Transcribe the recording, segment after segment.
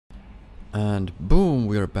And boom,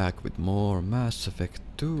 we are back with more Mass Effect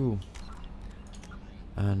 2.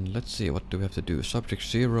 And let's see, what do we have to do? Subject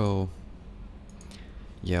 0.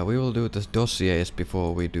 Yeah, we will do the dossiers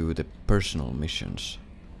before we do the personal missions.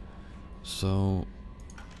 So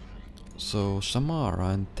Samara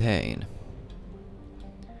and Thane.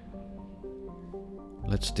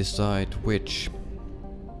 Let's decide which.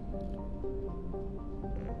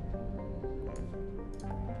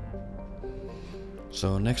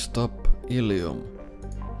 So next stop, Illium.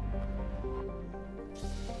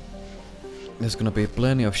 There's gonna be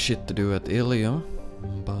plenty of shit to do at Illium,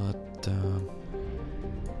 but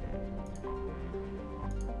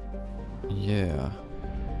yeah.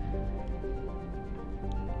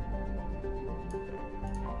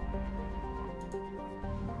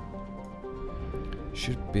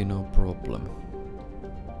 Should be no problem.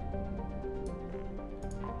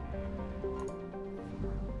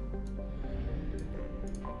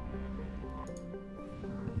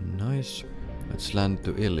 Nice. Let's land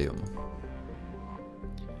to Illium.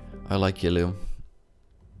 I like Illium.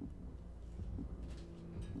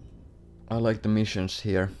 I like the missions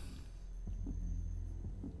here.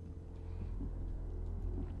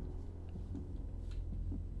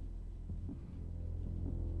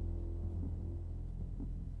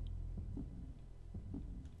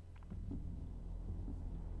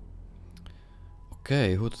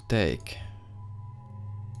 Okay, who to take?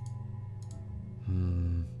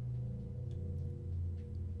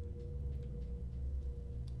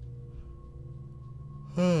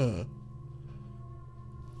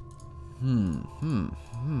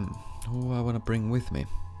 Who I wanna bring with me?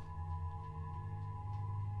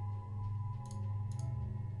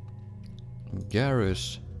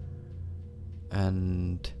 Garrus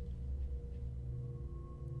and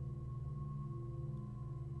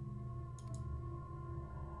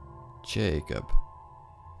Jacob.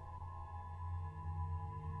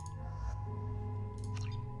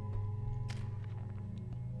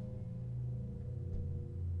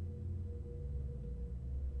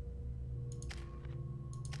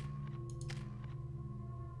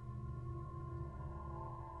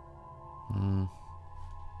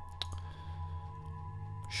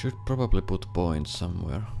 Should probably put points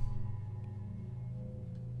somewhere.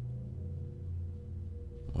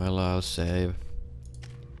 Well, I'll save.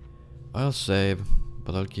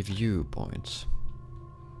 But I'll give you points.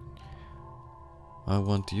 I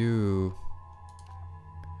want you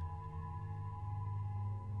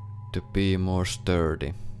to be more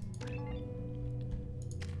sturdy.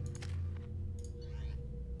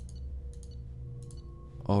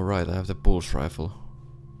 Alright, I have the pulse rifle.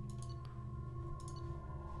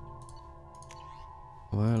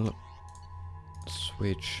 Well,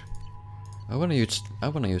 switch. I wanna use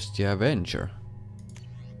the Avenger.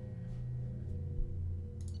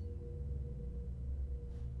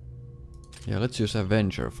 Yeah, let's use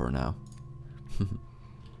Avenger for now.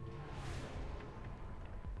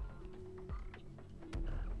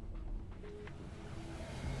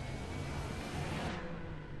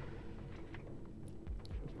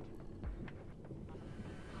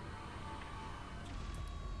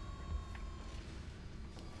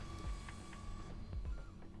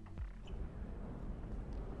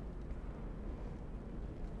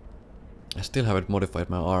 I still haven't modified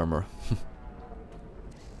my armor.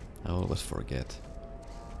 I always forget.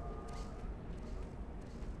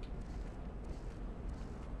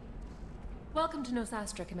 Welcome to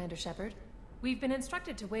Nosastra, Commander Shepard. We've been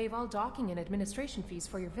instructed to waive all docking and administration fees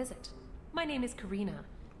for your visit. My name is Karina.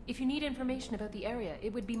 If you need information about the area,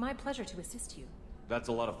 it would be my pleasure to assist you. That's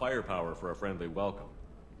a lot of firepower for a friendly welcome.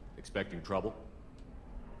 Expecting trouble?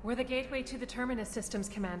 We're the gateway to the Terminus systems,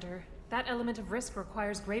 Commander. That element of risk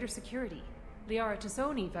requires greater security. Liara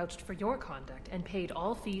Tassoni vouched for your conduct and paid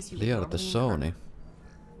all fees you would normally incur.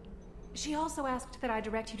 She also asked that I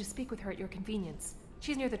direct you to speak with her at your convenience.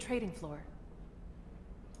 She's near the trading floor.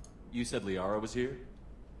 You said Liara was here?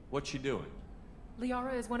 What's she doing?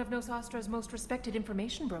 Liara is one of Nosastra's most respected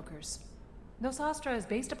information brokers. Nosastra is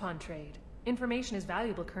based upon trade. Information is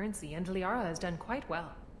valuable currency, and Liara has done quite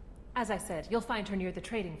well. As I said, you'll find her near the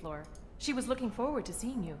trading floor. She was looking forward to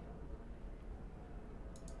seeing you.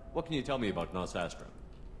 What can you tell me about Nosastra?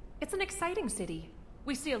 It's an exciting city.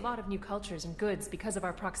 We see a lot of new cultures and goods because of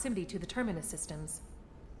our proximity to the Terminus systems.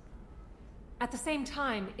 At the same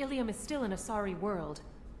time, Illium is still an Asari world.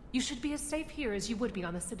 You should be as safe here as you would be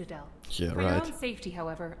on the Citadel. Yeah, For your own safety,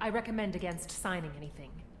 however, I recommend against signing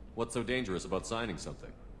anything. What's so dangerous about signing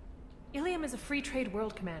something? Illium is a free trade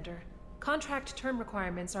world, Commander. Contract term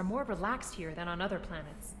requirements are more relaxed here than on other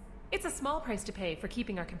planets. It's a small price to pay for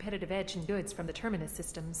keeping our competitive edge in goods from the Terminus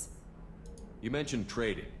systems. You mentioned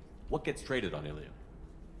trading. What gets traded on Illium?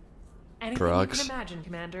 Anything Drugs. you can imagine,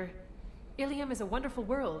 Commander. Illium is a wonderful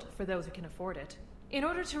world for those who can afford it. In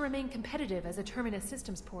order to remain competitive as a Terminus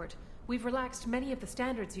systems port, we've relaxed many of the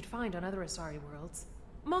standards you'd find on other Asari worlds.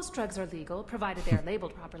 Most drugs are legal, provided they are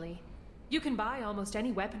labeled properly. You can buy almost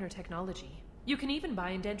any weapon or technology. You can even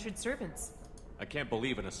buy indentured servants. I can't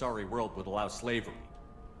believe an Asari world would allow slavery.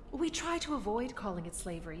 We try to avoid calling it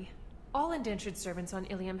slavery. All indentured servants on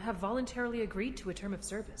Illium have voluntarily agreed to a term of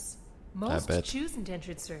service. Most choose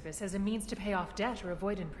indentured service as a means to pay off debt or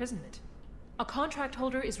avoid imprisonment. A contract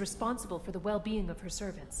holder is responsible for the well-being of her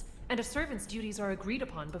servants, and a servant's duties are agreed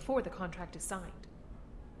upon before the contract is signed.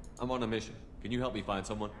 I'm on a mission. Can you help me find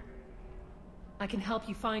someone? I can help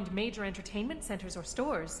you find major entertainment centers or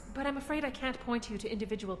stores, but I'm afraid I can't point you to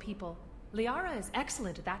individual people. Liara is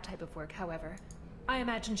excellent at that type of work, however. I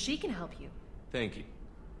imagine she can help you. Thank you.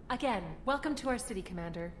 Again, welcome to our city,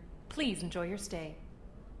 Commander. Please enjoy your stay.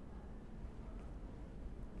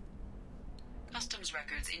 Customs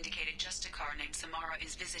records indicated just a car named Samara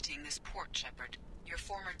is visiting this port, Shepard. Your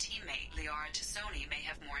former teammate, Liara Tassoni, may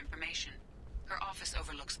have more information. Her office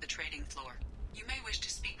overlooks the trading floor. You may wish to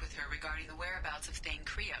speak with her regarding the whereabouts of Thane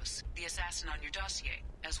Krios, the assassin on your dossier,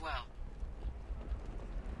 as well.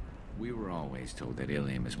 We were always told that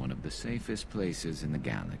Illium is one of the safest places in the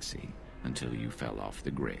galaxy, until you fell off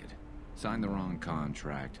the grid. Signed the wrong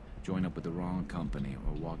contract, join up with the wrong company,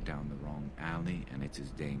 or walk down the wrong alley, and it's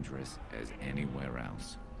as dangerous as anywhere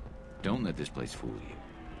else. Don't let this place fool you.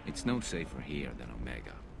 It's no safer here than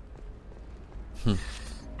Omega.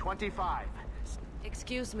 25.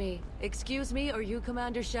 Excuse me, are you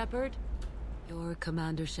Commander Shepard? You're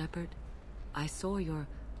Commander Shepard? I saw your...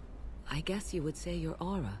 I guess you would say your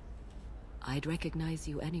aura. I'd recognize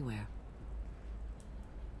you anywhere.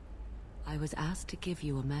 I was asked to give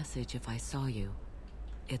you a message if I saw you.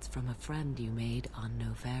 It's from a friend you made on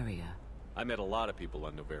Novaria. I met a lot of people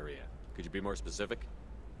on Novaria. Could you be more specific?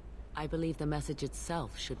 I believe the message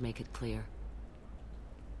itself should make it clear.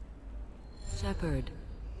 Shepard,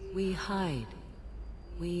 we hide.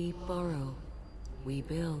 We borrow. We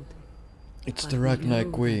build. It's But the we Ragnar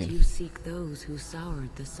know Queen. that you seek those who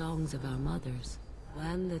soured the songs of our mothers.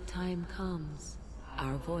 When the time comes,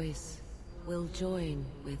 our voice will join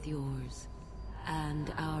with yours,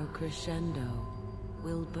 and our crescendo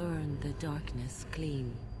will burn the darkness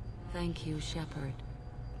clean. Thank you, Shepard.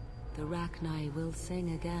 The Rachni will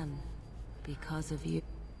sing again because of you.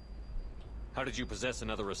 How did you possess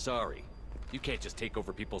another Asari? You can't just take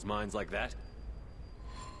over people's minds like that.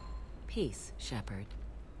 Peace, Shepard.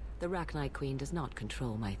 The Rachni Queen does not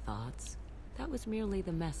control my thoughts. That was merely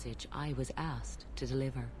the message I was asked to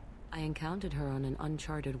deliver. I encountered her on an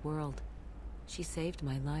uncharted world. She saved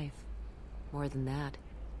my life. More than that,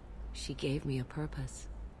 she gave me a purpose.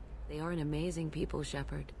 They are an amazing people,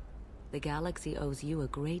 Shepard. The galaxy owes you a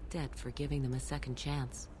great debt for giving them a second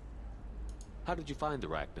chance. How did you find the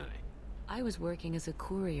Rachni? I was working as a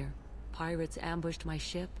courier. Pirates ambushed my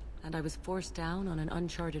ship, and I was forced down on an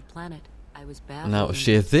uncharted planet. I was battling. Now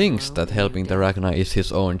she thinks that helping the Ragnar is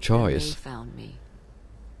his own They choice. found me.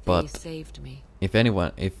 But They saved me. if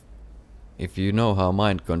anyone, if you know how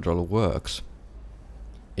mind control works,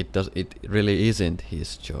 it really isn't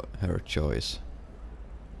her choice.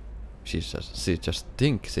 She just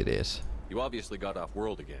thinks it is. You obviously got off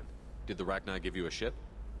world again. Did the Rachni give you a ship?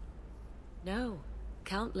 No.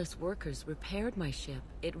 Countless workers repaired my ship.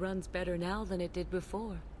 It runs better now than it did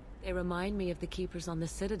before. They remind me of the Keepers on the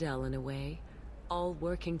Citadel in a way. All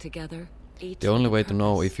working together. The only way to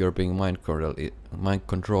know if you're being mind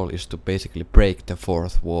control is to basically break the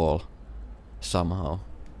fourth wall somehow.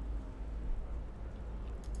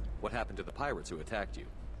 What happened to the pirates who attacked you?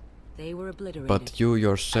 They were obliterated. But you as they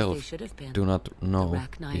yourself should have been. do not know The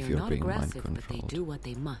Rachni if are you're not being mind aggressive, but they controlled. do what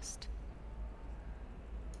they must.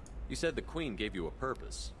 You said the Queen gave you a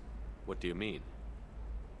purpose. What do you mean?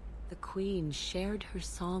 The Queen shared her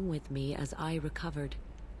song with me as I recovered.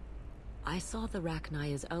 I saw the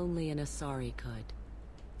Rachni as only an Asari could.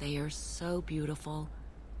 They are so beautiful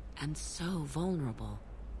and so vulnerable.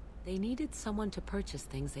 They needed someone to purchase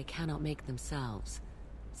things they cannot make themselves.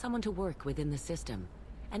 Someone to work within the system.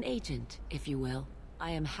 An agent, if you will.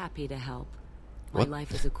 I am happy to help. My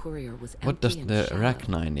life as a courier was empty. What does and the shallow.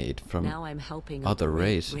 Rachni need from Now I'm helping other a great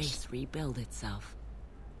races? race rebuild itself.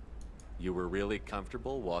 You were really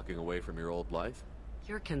comfortable walking away from your old life?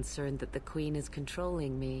 You're concerned that the Queen is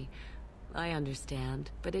controlling me. I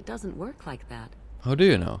understand, but it doesn't work like that. How do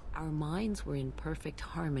you know? Our minds were in perfect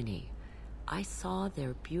harmony. I saw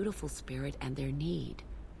their beautiful spirit and their need.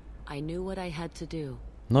 I knew what I had to do.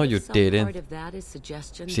 No, you didn't.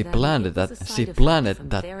 She planted that. She planted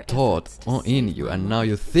that thought in you, and now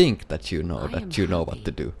you think that you know what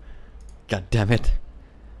to do. God damn it!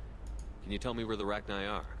 Can you tell me where the Rachni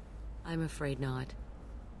are? I'm afraid not.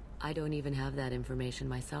 I don't even have that information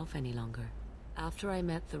myself any longer. After I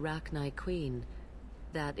met the Rachni Queen,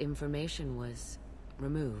 that information was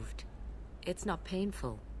removed. It's not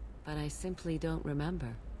painful, but I simply don't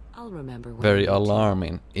remember. I'll remember when Very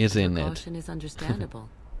alarming, isn't it? Caution is understandable.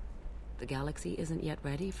 The galaxy isn't yet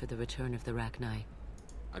ready for the return of the Rachni.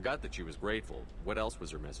 I got that she was grateful. What else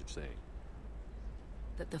was her message saying?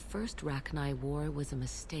 That the first Rachni war was a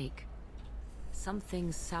mistake.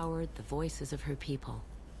 Something soured the voices of her people.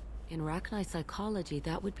 In Rachni psychology,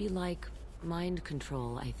 that would be like mind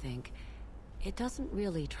control, I think. It doesn't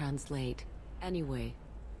really translate. Anyway,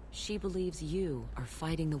 she believes you are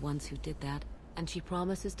fighting the ones who did that, and she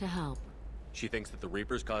promises to help. She thinks that the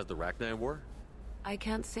Reapers caused the Rachni war? I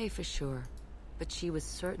can't say for sure, but she was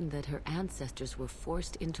certain that her ancestors were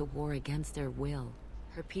forced into war against their will.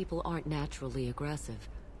 Her people aren't naturally aggressive.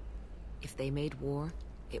 If they made war,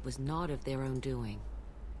 it was not of their own doing.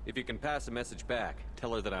 If you can pass a message back,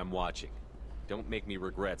 tell her that I'm watching. Don't make me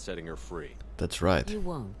regret setting her free. That's right. You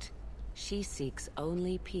won't. She seeks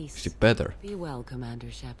only peace. She better. Be well,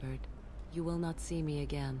 Commander Shepard. You will not see me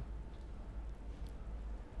again.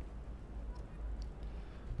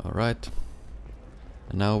 Alright.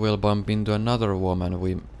 And now we'll bump into another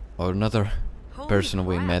woman another person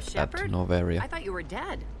we met Shepard? at Noveria. I thought you were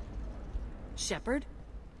dead. Shepard?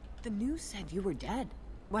 The news said you were dead.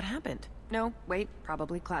 What happened? No, wait,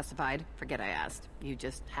 probably classified. Forget I asked. You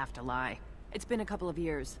just have to lie. It's been a couple of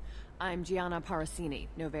years. I'm Gianna Parasini,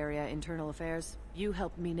 Noveria Internal Affairs. You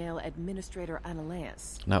helped me nail Administrator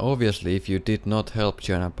Analeas. Now obviously if you did not help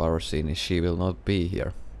Gianna Parasini, she will not be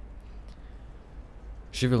here.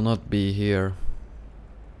 She will not be here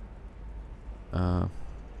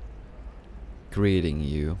greeting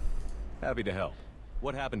you. Happy to help.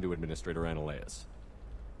 What happened to Administrator Analeas?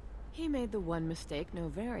 He made the one mistake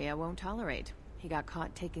Noveria won't tolerate. He got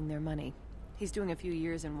caught taking their money. He's doing a few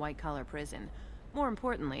years in white-collar prison. More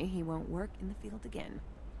importantly, he won't work in the field again.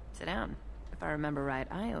 Sit down. If I remember right,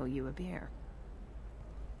 I owe you a beer.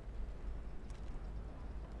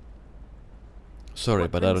 Sorry,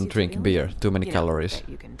 but I don't drink beer. Too many calories. That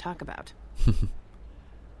you can talk about.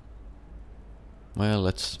 Well,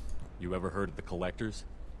 let's... You ever heard of the Collectors?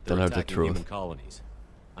 Tell They're her the attacking truth. human colonies.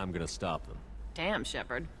 I'm gonna stop them. Damn,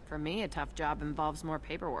 Shepard. For me, a tough job involves more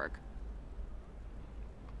paperwork.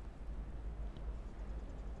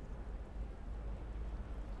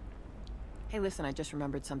 Hey, listen, I just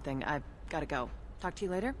remembered something. I've gotta go. Talk to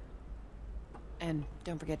you later? And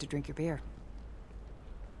don't forget to drink your beer.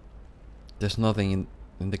 There's nothing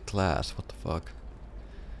in the class, what the fuck.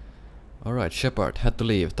 Alright, Shepard, had to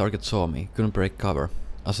leave. Target saw me. Couldn't break cover.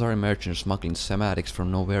 Asari merchant smuggling semantics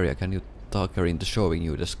from Noveria. Can you talk her into showing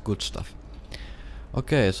you this good stuff?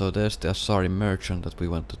 Okay, so there's the Asari merchant that we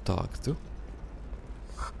want to talk to.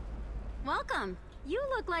 Welcome. You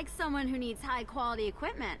look like someone who needs high quality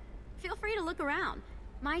equipment. Feel free to look around.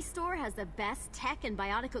 My store has the best tech and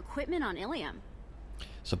biotic equipment on Illium.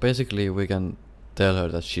 So basically we can tell her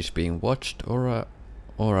that she's being watched, or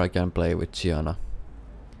I can play with Gianna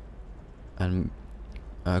and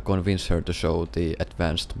convince her to show the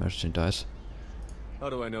advanced merchandise. How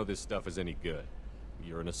do I know this stuff is any good?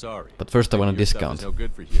 You're an Asari. But first I want a Your stuff discount. is no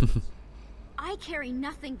good for humans. I carry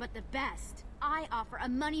nothing but the best. I offer a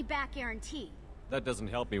money-back guarantee. That doesn't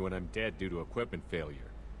help me when I'm dead due to equipment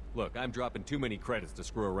failure. Look, I'm dropping too many credits to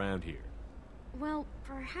screw around here. Well,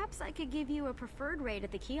 perhaps I could give you a preferred rate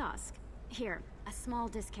at the kiosk. Here, a small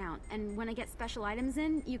discount, and when I get special items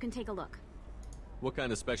in, you can take a look. What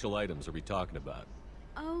kind of special items are we talking about?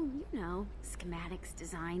 Oh, you know, schematics,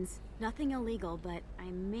 designs. Nothing illegal, but I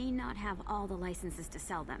may not have all the licenses to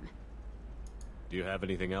sell them. Do you have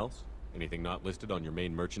anything else? Anything not listed on your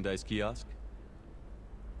main merchandise kiosk?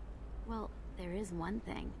 Well, there is one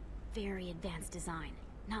thing. Very advanced design.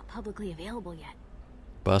 Not publicly available yet.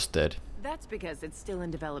 Busted. That's because it's still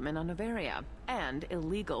in development on Noveria, and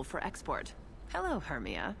illegal for export. Hello,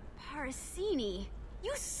 Hermia. Parasini,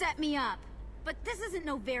 you set me up! But this isn't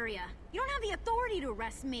Noveria. You don't have the authority to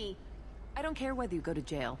arrest me. I don't care whether you go to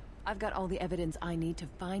jail. I've got all the evidence I need to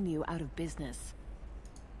find you out of business.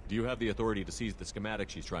 Do you have the authority to seize the schematic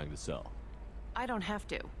she's trying to sell? I don't have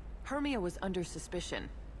to. Hermia was under suspicion.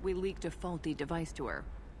 We leaked a faulty device to her.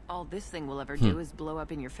 All this thing will ever do is blow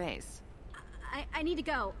up in your face. I need to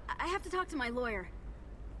go. I have to talk to my lawyer.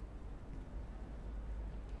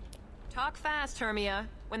 Talk fast, Hermia.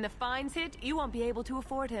 When the fines hit, you won't be able to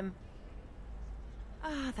afford him.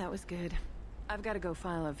 Ah, that was good. I've got to go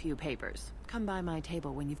file a few papers. Come by my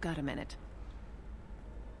table when you've got a minute.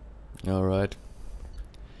 Alright.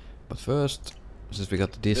 But first, since we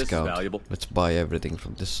got the discount, let's buy everything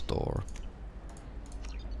from this store.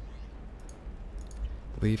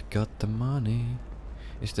 We've got the money.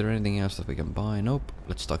 Is there anything else that we can buy? Nope.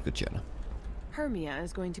 Let's talk to Jenna. Hermia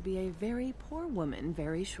is going to be a very poor woman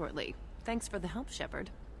very shortly. Thanks for the help,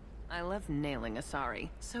 Shepard. I love nailing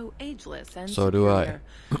Asari. So ageless and so superior.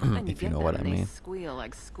 do I. And if you know what I mean. They squeal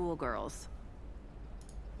like schoolgirls.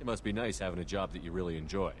 It must be nice having a job that you really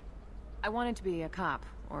enjoy. I wanted to be a cop,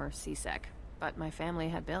 or CSEC, but my family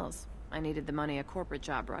had bills. I needed the money a corporate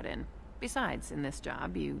job brought in. Besides, in this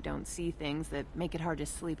job, you don't see things that make it hard to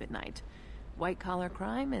sleep at night. White-collar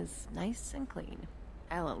crime is nice and clean.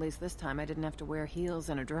 Hell, at least this time I didn't have to wear heels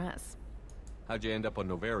and a dress. How'd you end up on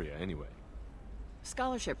Novaria, anyway?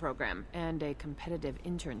 Scholarship program and a competitive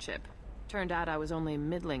internship. Turned out I was only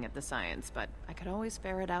middling at the science, but I could always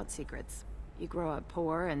ferret out secrets. You grow up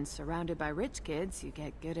poor and surrounded by rich kids, you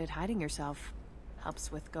get good at hiding yourself.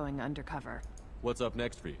 Helps with going undercover. What's up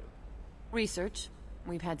next for you? Research.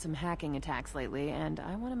 We've had some hacking attacks lately, and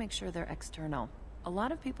I want to make sure they're external. A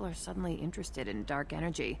lot of people are suddenly interested in dark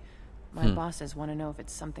energy. My bosses want to know if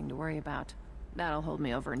it's something to worry about. That'll hold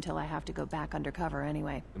me over until I have to go back undercover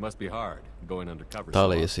anyway. It must be hard, going undercover.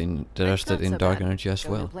 Tali is interested in dark energy as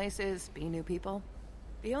well. Go new places, be new people.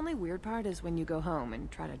 The only weird part is when you go home and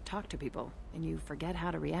try to talk to people, and you forget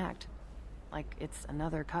how to react. Like it's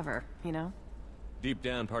another cover, you know? Deep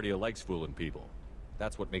down, part of you likes fooling people.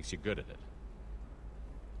 That's what makes you good at it.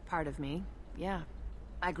 Part of me, yeah.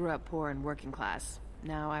 I grew up poor and working class.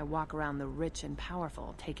 Now I walk around the rich and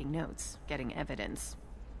powerful, taking notes, getting evidence.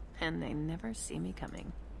 And they never see me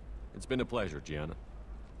coming. It's been a pleasure, Gianna.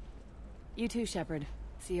 You too, Shepard.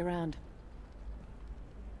 See you around.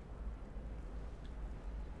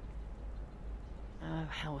 Oh,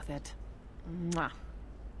 hell with it. Mwah.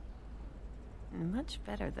 Much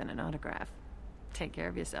better than an autograph. Take care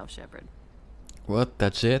of yourself, Shepard. What?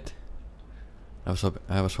 That's it?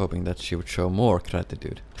 I was hoping that she would show more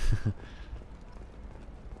gratitude.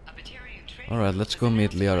 Alright, let's go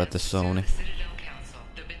meet Liara at the Sony.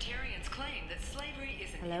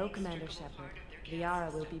 Hello, Commander Shepard.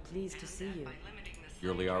 Liara will be pleased to see you.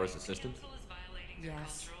 You're Liara's assistant?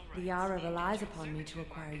 Yes. Liara relies upon me to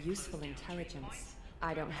acquire useful intelligence.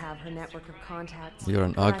 I don't have her network of contacts. You're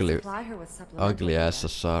an ugly ass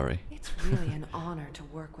Asari. It's really an honor to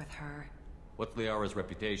work with her. What's Liara's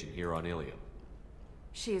reputation here on Illium?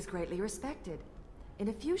 She is greatly respected. In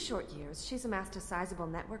a few short years, she's amassed a sizable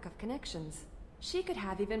network of connections. She could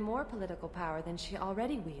have even more political power than she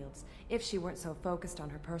already wields, if she weren't so focused on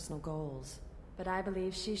her personal goals. But I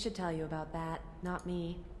believe she should tell you about that, not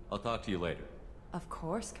me. I'll talk to you later. Of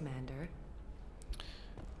course, Commander.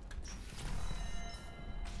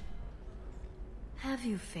 Have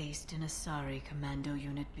you faced an Asari commando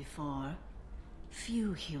unit before?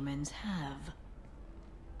 Few humans have.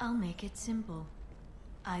 I'll make it simple.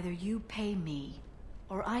 Either you pay me,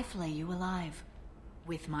 or I flay you alive.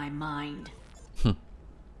 With my mind.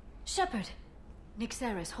 Shepard!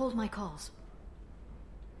 Nixeris, hold my calls.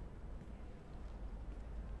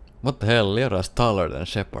 What the hell? Liara's taller than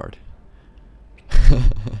Shepard.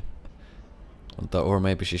 Or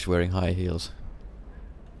maybe she's wearing high heels.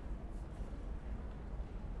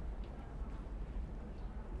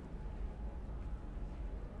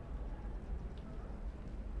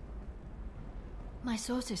 My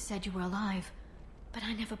sources said you were alive, but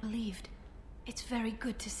I never believed. It's very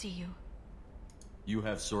good to see you. You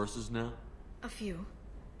have sources now? A few.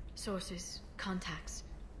 Sources, contacts,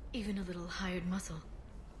 even a little hired muscle.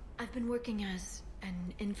 I've been working as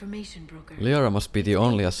an information broker. Liara must be the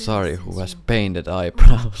only Asari who has painted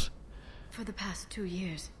eyebrows. For the past 2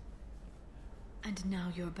 years. And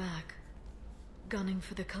now you're back. Gunning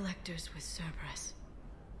for the collectors with Cerberus.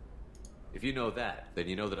 If you know that, then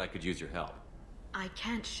you know that I could use your help. I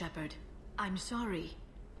can't, Shepard. I'm sorry.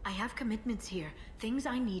 I have commitments here, things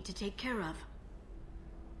I need to take care of.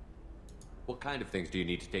 What kind of things do you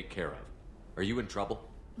need to take care of? Are you in trouble?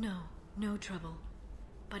 No, no trouble.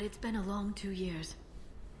 But it's been a long 2 years.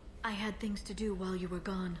 I had things to do while you were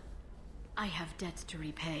gone. I have debts to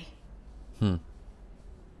repay.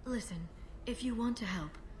 Listen, if you want to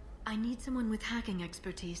help, I need someone with hacking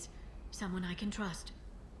expertise. Someone I can trust.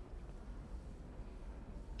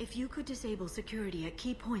 If you could disable security at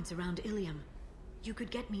key points around Illium, you could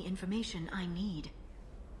get me information I need.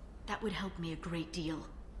 That would help me a great deal.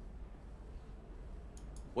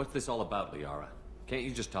 What's this all about, Liara? Can't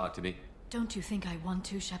you just talk to me? Don't you think I want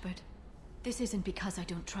to, Shepard? This isn't because I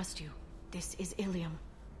don't trust you. This is Illium.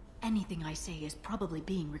 Anything I say is probably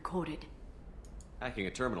being recorded. Hacking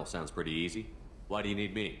a terminal sounds pretty easy. Why do you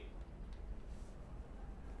need me?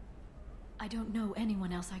 I don't know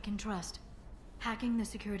anyone else I can trust. Hacking the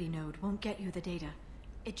security node won't get you the data.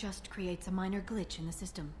 It just creates a minor glitch in the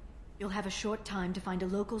system. You'll have a short time to find a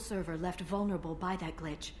local server left vulnerable by that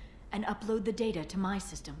glitch, and upload the data to my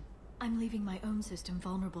system. I'm leaving my own system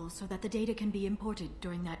vulnerable so that the data can be imported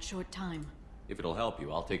during that short time. If it'll help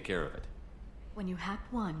you, I'll take care of it. When you hack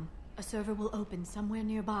one, a server will open somewhere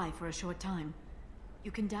nearby for a short time. You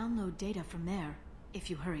can download data from there, if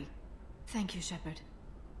you hurry. Thank you, Shepard.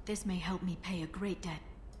 This may help me pay a great debt.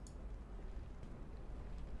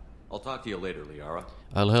 I'll talk to you later, Liara.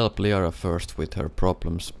 I'll help Liara first with her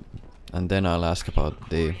problems, and then I'll ask about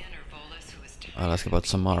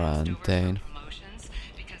Samara and Thane.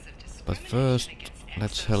 But first,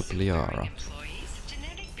 let's help Liara.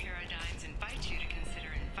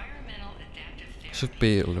 Should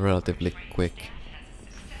be relatively quick.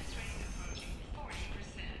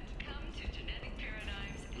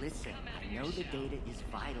 Listen, I know the data is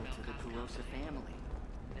vital to the Kurosa family.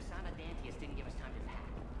 The son of Dantius didn't give us time to pack.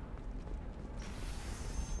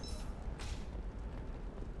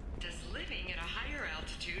 Does living at a higher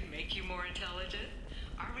altitude make you more intelligent?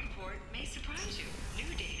 Our report may surprise you.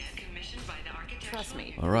 New data commissioned by the architectural... Trust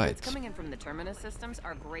me. All right. What's coming in from the Terminus systems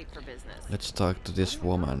are great for business. Let's talk to this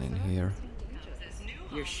woman in here.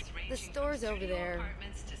 The store's over there.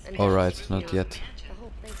 Alright, not yet. The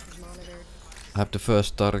whole place is monitored. I have to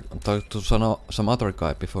first talk to some other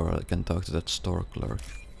guy before I can talk to that store clerk.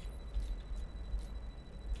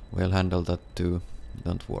 We'll handle that too,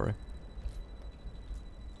 don't worry.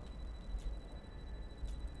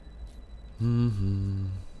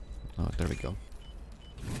 Oh, there we go.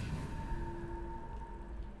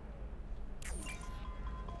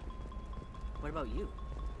 What about you?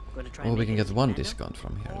 Going to try Oh, we can get one commando? discount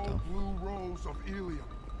from here though. Blue rose of Illium.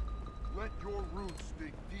 Let your roots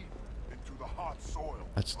dig deep into the hot soil.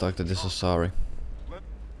 Let's talk to this Asari.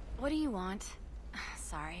 What do you want?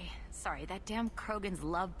 Sorry, that damn Krogan's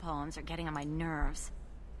love poems are getting on my nerves.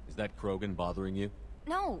 Is that Krogan bothering you?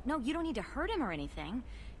 No, you don't need to hurt him or anything.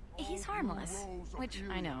 He's harmless. Which,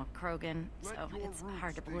 I know, Krogan, so it's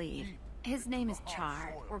hard to believe. His name is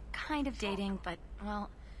Char. We're kind of dating, but, well,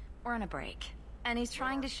 we're on a break. And he's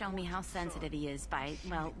trying to show me how sensitive he is by,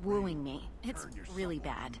 well, wooing me. It's really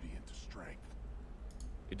bad.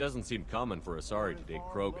 It doesn't seem common for Asari to date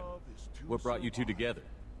Krogan. What brought you two together?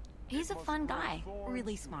 He's a fun guy,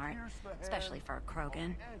 really smart, especially for a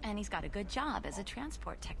Krogan. And he's got a good job as a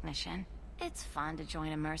transport technician. It's fun to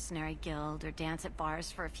join a mercenary guild or dance at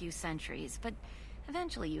bars for a few centuries, but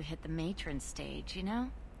eventually you hit the matron stage, you know?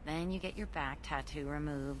 Then you get your back tattoo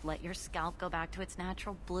removed, let your scalp go back to its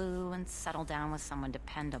natural blue, and settle down with someone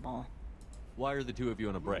dependable. Why are the two of you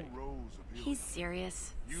on a break? He's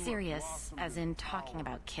serious. Serious, as in talking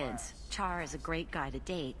about kids. Char is a great guy to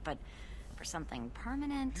date, but for something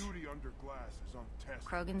permanent...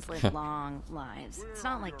 Krogans live long lives. It's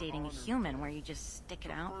not like dating a human where you just stick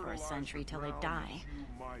it out for a century till they die.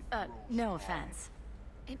 No offense.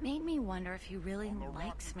 It made me wonder if he really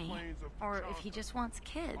likes me, or if he just wants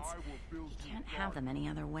kids. He can't have them any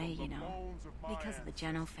other way, you know, because of the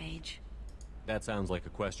genophage. That sounds like a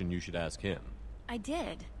question you should ask him. I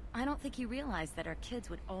did. I don't think he realized that our kids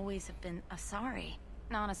would always have been Asari.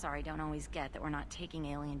 Non-Asari don't always get that we're not taking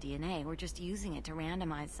alien DNA, we're just using it to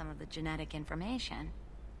randomize some of the genetic information.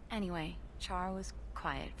 Anyway, Char was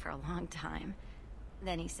quiet for a long time.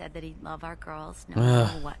 Then he said that he'd love our girls, no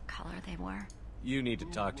matter what color they were. You need to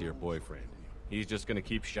talk to your boyfriend. He's just gonna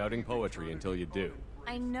keep shouting poetry until you do.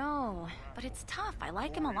 I know, but it's tough. I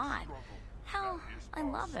like him a lot. Hell, I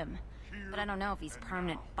love him. But I don't know if he's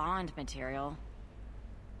permanent Bond material.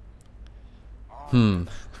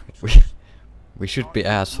 We should be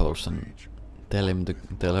assholes and tell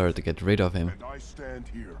her to get rid of him.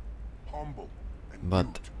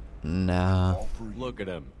 But nah. Look at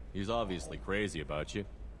him. He's obviously crazy about you.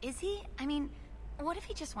 Is he? I mean, what if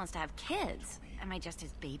he just wants to have kids? Am I just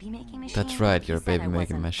his baby-making machine? That's right, you're a He said I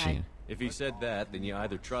baby-making wasn't, machine. If he said that, then you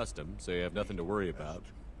either trust him, so you have nothing to worry about,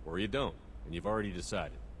 or you don't, and you've already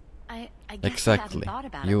decided. I guess Exactly. I hadn't thought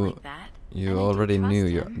about You- it like that. you And I do already trust knew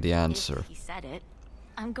him, the answer. If he said it.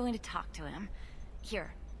 I'm going to talk to him.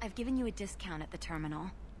 Here, I've given you a discount at the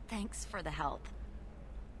terminal. Thanks for the help.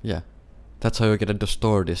 Yeah, that's how you get a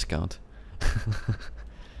store discount.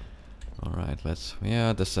 Alright,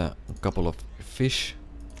 there's a couple of fish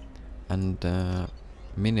and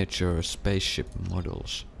miniature spaceship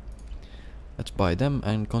models. Let's buy them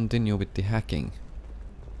and continue with the hacking.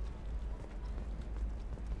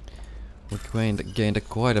 We gained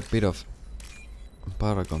quite a bit of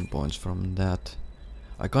Paragon points from that.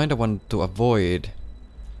 I kinda want to avoid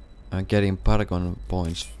getting Paragon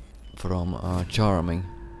points from charming,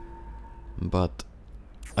 but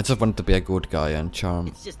I just want to be a good guy and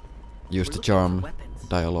charm. Use the charm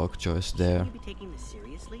dialogue choice there. You be taking this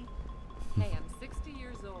seriously? Hey, I'm 60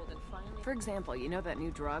 years old and finally... For example, you know that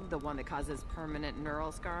new drug, the one that causes permanent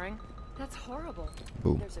neural scarring? That's horrible.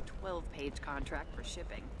 Boom. There's a 12-page contract for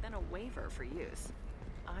shipping, then a waiver for use.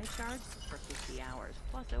 I charge for 50 hours,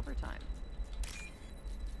 plus overtime.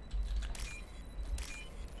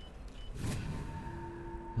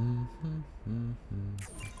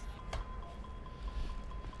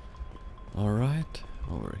 Alright,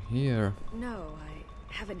 over here. No,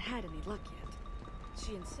 I haven't had any luck yet.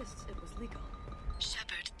 She insists it was legal.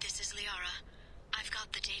 Shepard, this is Liara. I've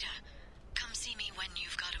got the data. Come see me when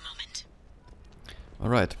you've got a moment.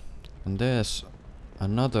 Alright, and there's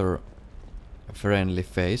another friendly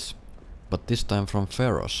face, but this time from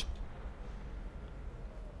Pharos.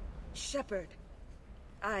 Shepard,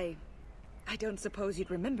 I don't suppose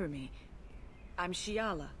you'd remember me. I'm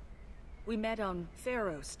Shiala. We met on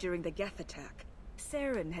Pharos during the Geth attack.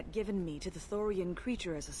 Saren had given me to the Thorian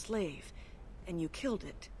creature as a slave, and you killed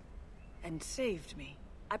it. And saved me.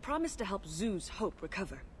 I promised to help Zoo's Hope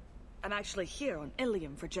recover. I'm actually here on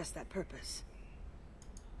Illium for just that purpose.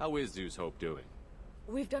 How is Zoo's Hope doing?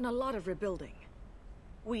 We've done a lot of rebuilding.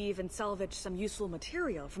 We even salvaged some useful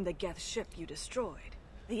material from the Geth ship you destroyed.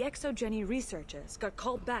 The Exogeny researchers got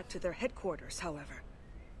called back to their headquarters, however,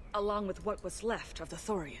 along with what was left of the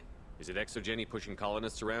Thorian. Is it Exogeny pushing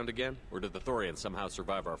colonists around again? Or did the Thorians somehow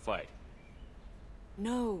survive our fight?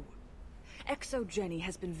 No. Exogeny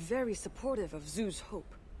has been very supportive of Zoo's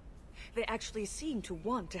Hope. They actually seem to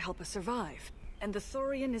want to help us survive, and the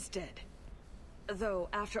Thorian is dead. Though,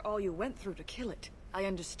 after all you went through to kill it, I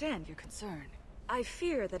understand your concern. I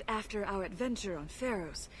fear that after our adventure on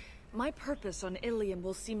Pharos, my purpose on Illium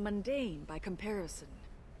will seem mundane by comparison.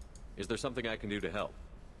 Is there something I can do to help?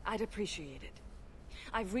 I'd appreciate it.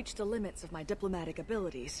 I've reached the limits of my diplomatic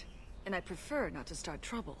abilities, and I prefer not to start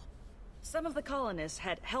trouble. Some of the colonists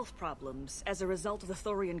had health problems as a result of the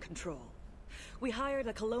Thorian control. We hired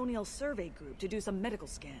a colonial survey group to do some medical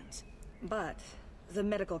scans. But the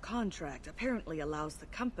medical contract apparently allows the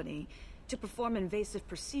company to perform invasive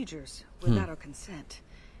procedures without our consent.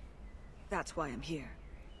 That's why I'm here.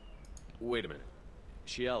 Wait a minute.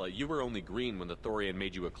 Shiala, you were only green when the Thorian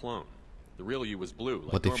made you a clone. The real you was blue,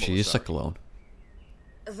 like What if she is a clone?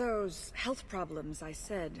 Those health problems I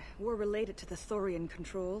said were related to the Thorian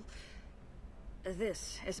control.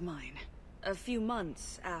 This is mine. A few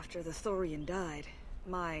months after the Thorian died,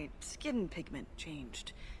 my skin pigment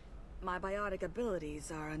changed. My biotic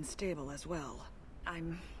abilities are unstable as well.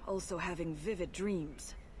 I'm also having vivid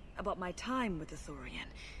dreams about my time with the Thorian.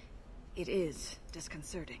 It is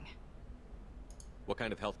disconcerting. What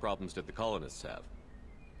kind of health problems did the colonists have?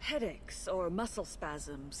 Headaches or muscle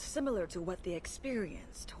spasms similar to what they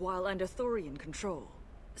experienced while under Thorian control.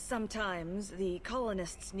 Sometimes the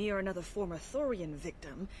colonists near another former Thorian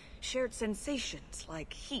victim shared sensations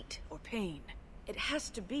like heat or pain. It has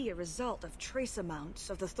to be a result of trace amounts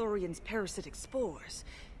of the Thorian's parasitic spores.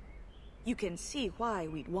 You can see why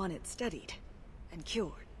we'd want it studied and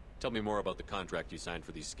cured. Tell me more about the contract you signed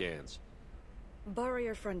for these scans.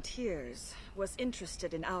 Barrier Frontiers was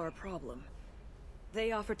interested in our problem.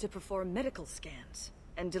 They offered to perform medical scans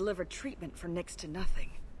and deliver treatment for next to nothing.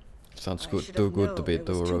 Sounds good, too good to be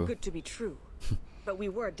true. Too good to be true. But we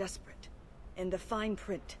were desperate. In the fine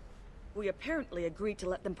print, we apparently agreed to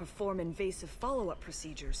let them perform invasive follow-up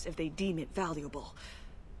procedures if they deem it valuable.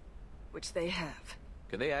 Which they have.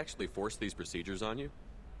 Can they actually force these procedures on you?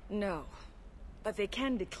 No. But they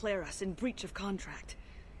can declare us in breach of contract.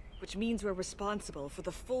 Which means we're responsible for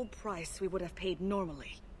the full price we would have paid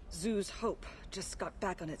normally. Zoo's Hope just got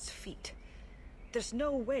back on its feet. There's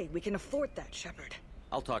no way we can afford that, Shepard.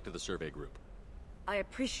 I'll talk to the survey group. I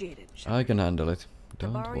appreciate it, Shepard. I can handle it.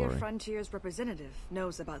 Don't the Barrier worry. Frontiers representative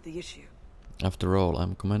knows about the issue. After all,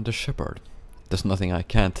 I'm Commander Shepard. There's nothing I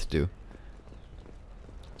can't do.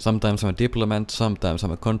 Sometimes I'm a diplomat, sometimes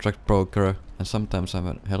I'm a contract broker, and sometimes I'm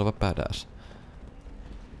a hell of a badass.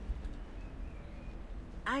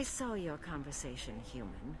 I saw your conversation,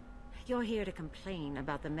 human. You're here to complain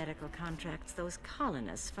about the medical contracts those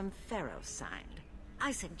colonists from Pharos signed.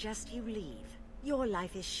 I suggest you leave. Your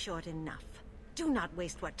life is short enough. Do not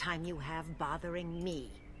waste what time you have bothering me.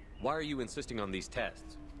 Why are you insisting on these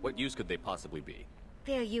tests? What use could they possibly be?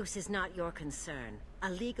 Their use is not your concern. A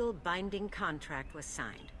legal binding contract was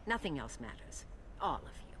signed. Nothing else matters. All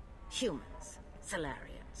of you. Humans,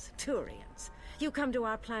 Solarians, Turians. You come to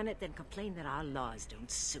our planet, then complain that our laws don't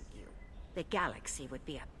suit you. The galaxy would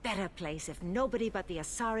be a better place if nobody but the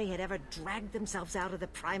Asari had ever dragged themselves out of the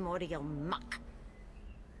primordial muck.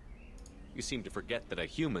 You seem to forget that a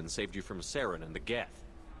human saved you from Saren and the Geth.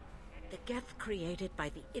 The Geth created by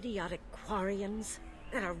the idiotic Quarians?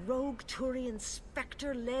 That a rogue Turian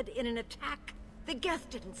Spectre led in an attack? The Geth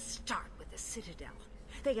didn't start with the Citadel.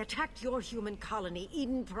 They attacked your human colony,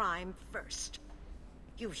 Eden Prime, first.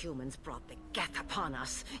 You humans brought the Geth upon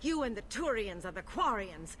us. You and the Turians and the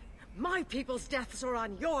Quarians. My people's deaths are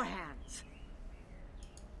on your hands.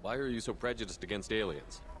 Why are you so prejudiced against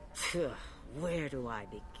aliens? Where do I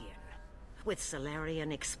begin? With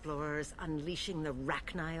Solarian explorers unleashing the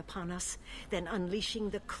Rachni upon us, then unleashing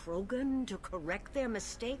the Krogan to correct their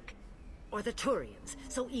mistake? Or the Turians,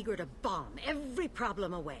 so eager to bomb every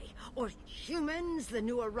problem away? Or humans, the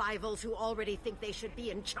new arrivals who already think they should be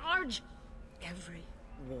in charge? Every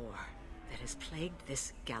war that has plagued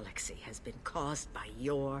this galaxy has been caused by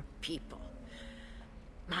your people.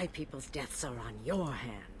 My people's deaths are on your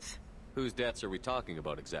hands. Whose deaths are we talking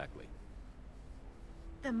about exactly?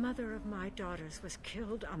 The mother of my daughters was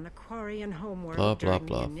killed on the Quarian homeworld Blah, blah, during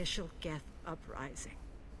blah. the initial Geth uprising.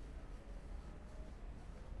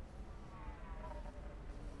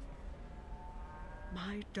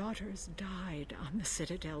 My daughters died on the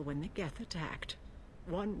Citadel when the Geth attacked.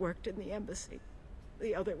 One worked in the embassy.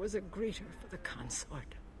 The other was a greeter for the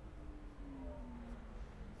consort.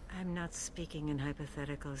 I'm not speaking in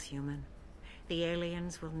hypotheticals, human. The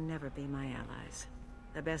aliens will never be my allies.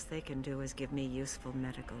 The best they can do is give me useful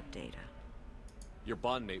medical data. Your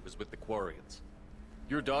bondmate was with the Quarians.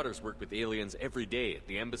 Your daughters work with aliens every day at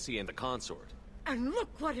the embassy and the consort. And look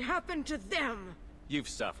what happened to them! You've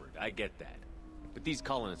suffered, I get that. But these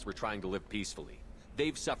colonists were trying to live peacefully.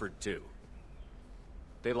 They've suffered too.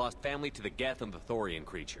 They lost family to the Geth and the Thorian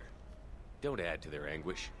creature. Don't add to their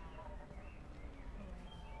anguish.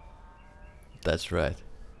 That's right.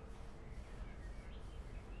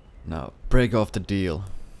 Now, break off the deal.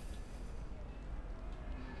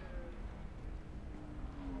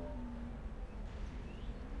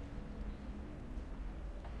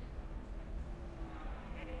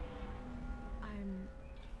 I'm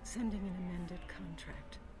sending an amended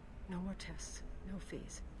contract. No more tests, no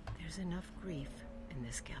fees. There's enough grief in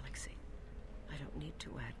this galaxy. I don't need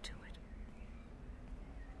to add to it.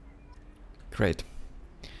 Great.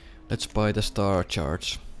 Let's buy the star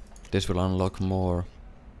charts. This will unlock more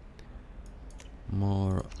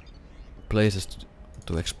places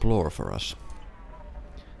to explore for us.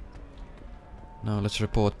 Now let's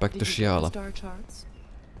report back to Shiala. Star charts?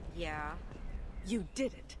 Yeah. You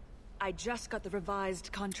did it. I just got the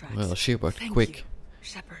revised contracts. Well, she worked Thank quick. you,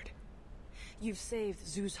 Shepard. You've saved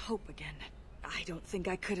Zoo's hope again. I don't think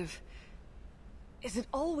I could have... Is it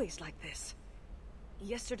always like this?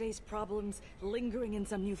 Yesterday's problems lingering in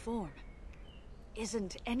some new form.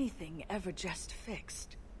 Isn't anything ever just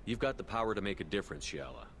fixed? You've got the power to make a difference,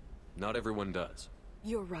 Shiala. Not everyone does.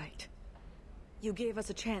 You're right. You gave us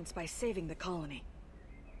a chance by saving the colony.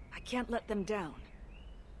 I can't let them down.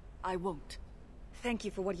 I won't. Thank you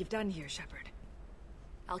for what you've done here, Shepard.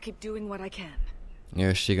 I'll keep doing what I can.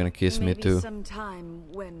 Yeah, she gonna kiss me too. Maybe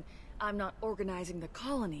sometime when I'm not organizing the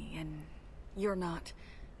colony and you're not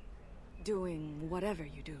doing whatever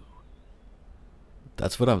you do.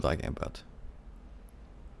 That's what I'm talking about.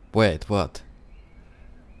 Wait, what?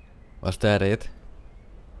 Was that it?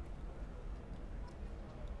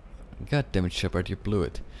 God damn it, Shepard, you blew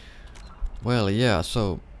it. Well, yeah,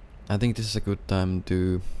 so I think this is a good time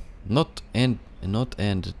to not end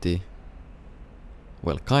the,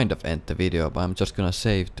 well, kind of end the video, but I'm just gonna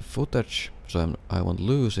save the footage so I won't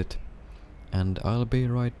lose it, and I'll be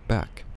right back.